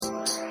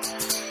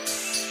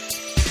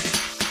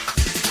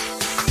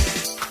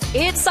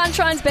It's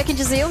Sunshine's Beck and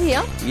Jazeel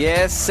here.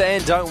 Yes,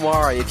 and don't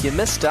worry, if you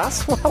missed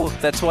us, well,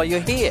 that's why you're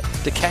here,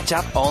 to catch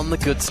up on the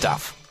good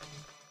stuff.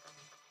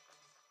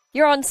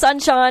 You're on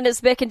Sunshine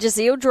as Beck and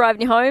Jazeel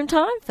driving you home.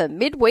 Time for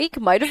Midweek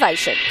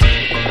Motivation.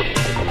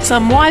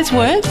 Some wise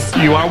words.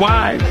 You are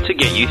wise. To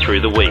get you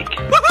through the week.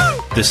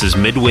 Woohoo! This is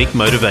Midweek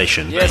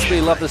Motivation. Yes,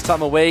 we love this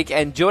time of week,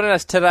 and joining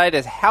us today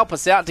to help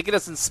us out, to get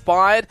us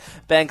inspired,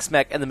 bang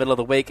smack in the middle of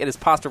the week, it is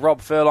Pastor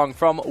Rob Furlong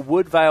from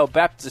Woodvale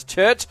Baptist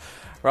Church.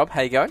 Rob,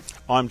 how you going?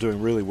 I'm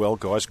doing really well,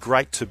 guys.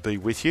 Great to be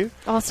with you.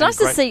 Oh, it's nice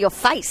to see your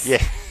face.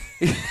 Yeah.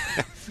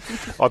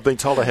 I've been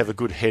told I have a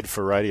good head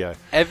for radio.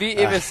 Have you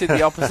ever said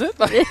the opposite?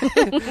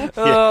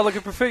 Oh, look, I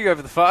prefer you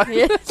over the phone.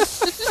 Yeah.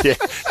 Yeah.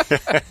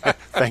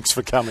 Thanks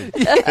for coming.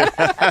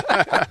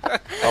 I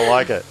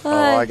like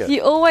it.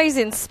 You always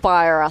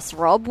inspire us,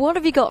 Rob. What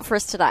have you got for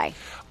us today?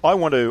 I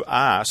want to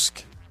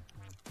ask,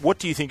 what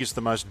do you think is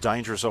the most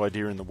dangerous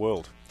idea in the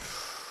world?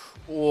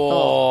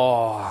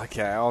 Oh,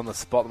 okay, on the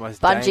spot, the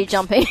most Bungee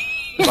jumping.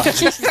 Yeah.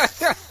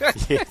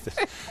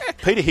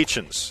 Peter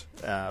Hitchens,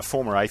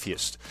 former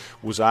atheist,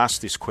 was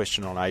asked this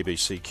question on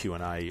ABC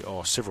Q&A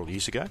several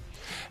years ago,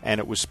 and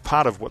it was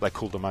part of what they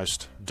called the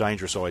Most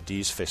Dangerous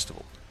Ideas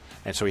Festival.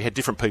 And so he had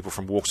different people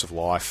from walks of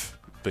life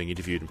being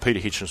interviewed, and Peter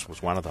Hitchens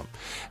was one of them.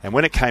 And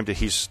when it came to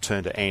his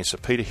turn to answer,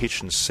 Peter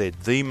Hitchens said,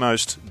 the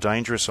most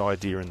dangerous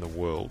idea in the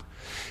world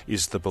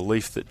is the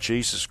belief that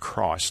Jesus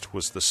Christ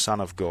was the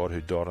Son of God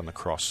who died on the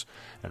cross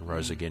and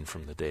rose again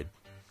from the dead.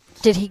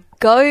 Did he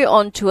go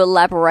on to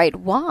elaborate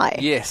why?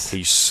 Yes.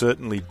 He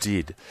certainly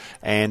did.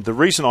 And the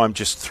reason I'm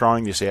just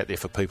throwing this out there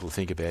for people to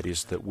think about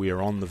is that we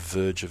are on the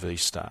verge of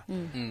Easter,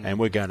 and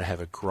we're going to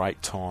have a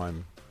great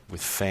time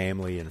with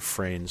family and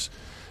friends,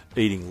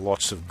 eating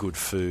lots of good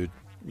food,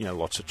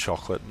 lots of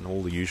chocolate and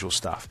all the usual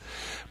stuff.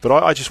 But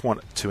I just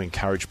want to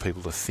encourage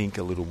people to think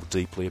a little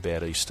deeply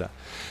about Easter.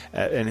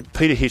 And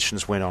Peter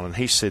Hitchens went on and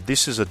he said,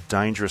 this is a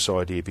dangerous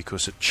idea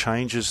because it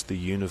changes the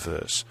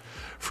universe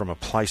from a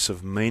place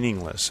of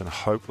meaningless and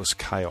hopeless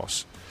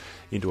chaos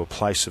into a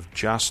place of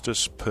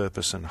justice,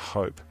 purpose and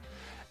hope,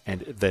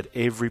 and that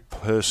every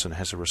person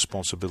has a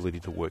responsibility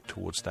to work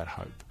towards that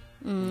hope.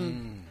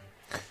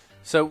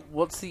 So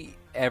what's the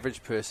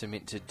average person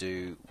meant to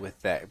do with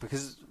that?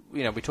 Because,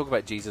 we talk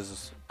about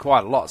Jesus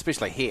quite a lot,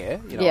 especially here,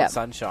 in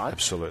Sunshine.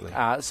 Absolutely.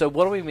 So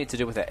what are we meant to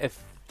do with that?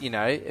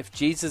 If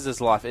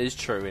Jesus' life is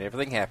true and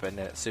everything happened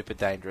and it's super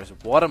dangerous,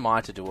 what am I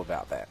to do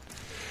about that?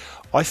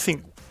 I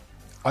think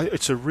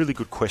it's a really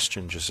good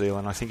question, Jazeel,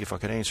 and I think if I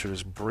could answer it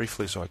as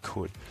briefly as I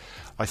could,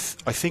 I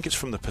think it's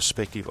from the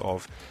perspective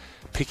of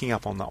picking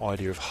up on the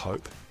idea of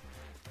hope,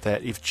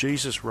 that if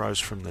Jesus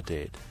rose from the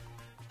dead,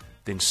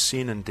 then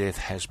sin and death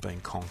has been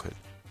conquered.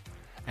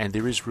 And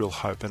there is real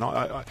hope.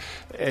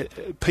 And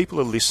people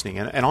are listening,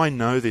 and I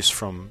know this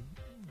from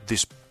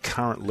this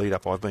current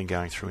lead-up I've been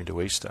going through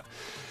into Easter.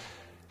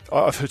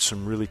 I've heard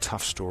some really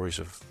tough stories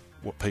of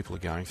what people are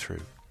going through.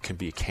 It can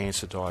be a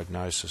cancer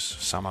diagnosis,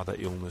 some other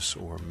illness,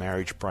 or a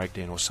marriage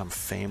breakdown, or some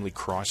family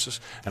crisis.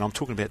 And I'm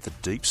talking about the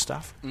deep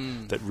stuff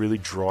that really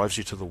drives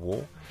you to the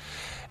wall.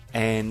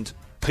 And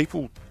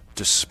people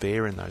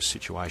despair in those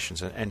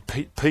situations. And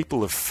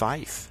people of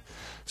faith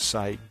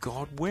say,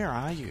 God, where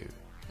are you?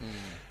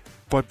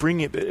 By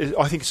bringing it,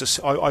 I think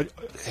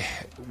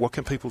what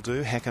can people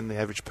do? How can the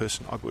average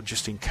person? I would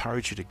just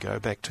encourage you to go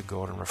back to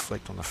God and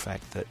reflect on the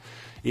fact that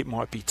it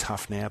might be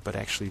tough now, but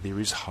actually there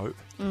is hope.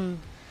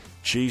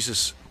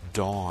 Jesus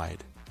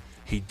died.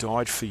 He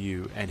died for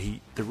you, and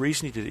the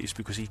reason he did it is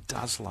because he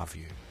does love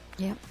you.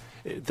 Yep.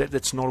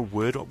 That's not a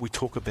word. We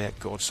talk about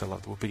God so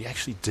loved the world, but he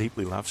actually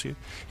deeply loves you.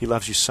 He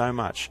loves you so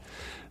much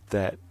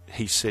that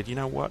he said, you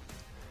know what?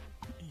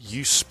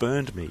 You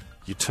spurned me.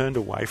 You turned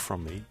away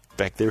from me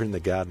back there in the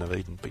Garden of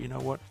Eden. But you know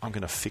what? I'm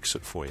going to fix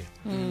it for you.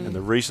 And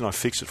the reason I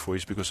fix it for you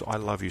is because I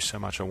love you so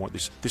much. I want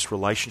this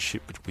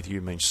relationship with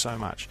you means so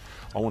much.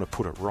 I want to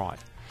put it right.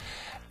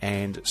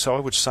 And so I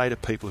would say to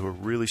people who are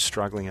really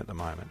struggling at the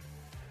moment,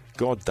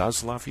 God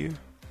does love you.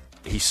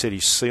 He set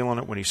his seal on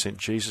it when he sent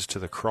Jesus to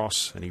the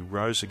cross and he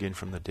rose again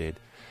from the dead.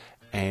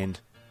 And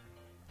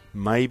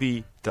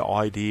maybe the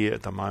idea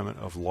at the moment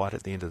of light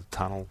at the end of the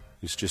tunnel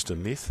is just a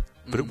myth,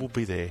 but it will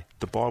be there.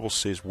 The Bible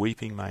says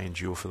weeping may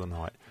endure for the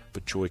night,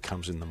 but joy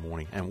comes in the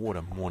morning. And what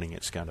a morning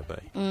it's going to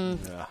be.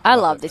 Yeah, I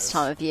love this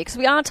time of year because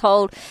we are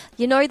told,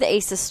 the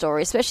Easter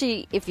story,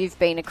 especially if you've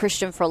been a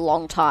Christian for a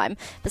long time,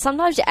 but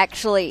sometimes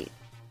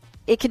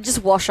it can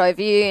just wash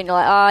over you and you're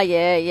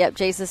like,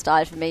 Jesus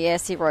died for me.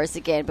 Yes, he rose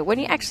again. But when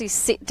you actually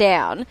sit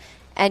down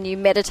and you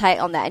meditate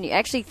on that and you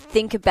actually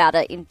think about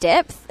it in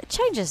depth, it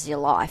changes your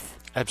life.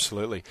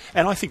 Absolutely.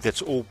 And I think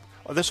that's all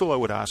I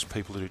would ask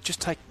people to do.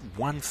 Just take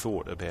one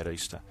thought about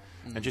Easter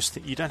and just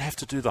think. You don't have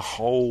to do the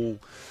whole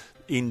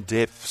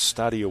in-depth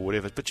study or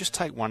whatever, but just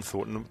take one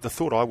thought. And the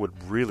thought I would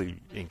really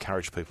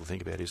encourage people to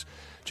think about is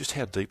just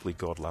how deeply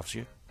God loves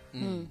you.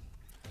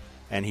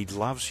 And he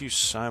loves you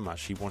so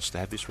much. He wants to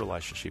have this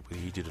relationship with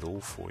you. He did it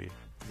all for you.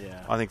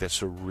 Yeah. I think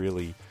that's a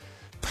really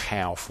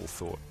powerful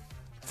thought.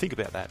 Think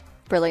about that.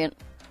 Brilliant.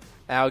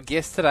 Our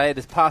guest today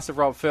is Pastor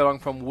Rob Furlong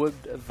from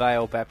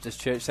Woodvale Baptist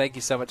Church. Thank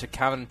you so much for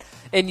coming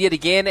in yet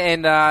again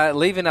and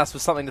leaving us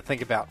with something to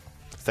think about.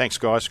 Thanks,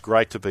 guys.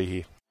 Great to be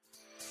here.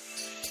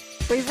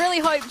 We really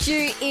hoped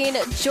you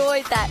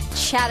enjoyed that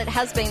chat. It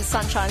has been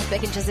sunshine with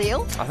Beck and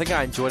Jazeel. I think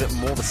I enjoyed it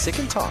more the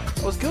second time.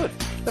 It was good.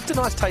 Left a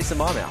nice taste in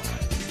my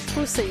mouth.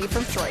 We'll see you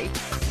from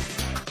 3.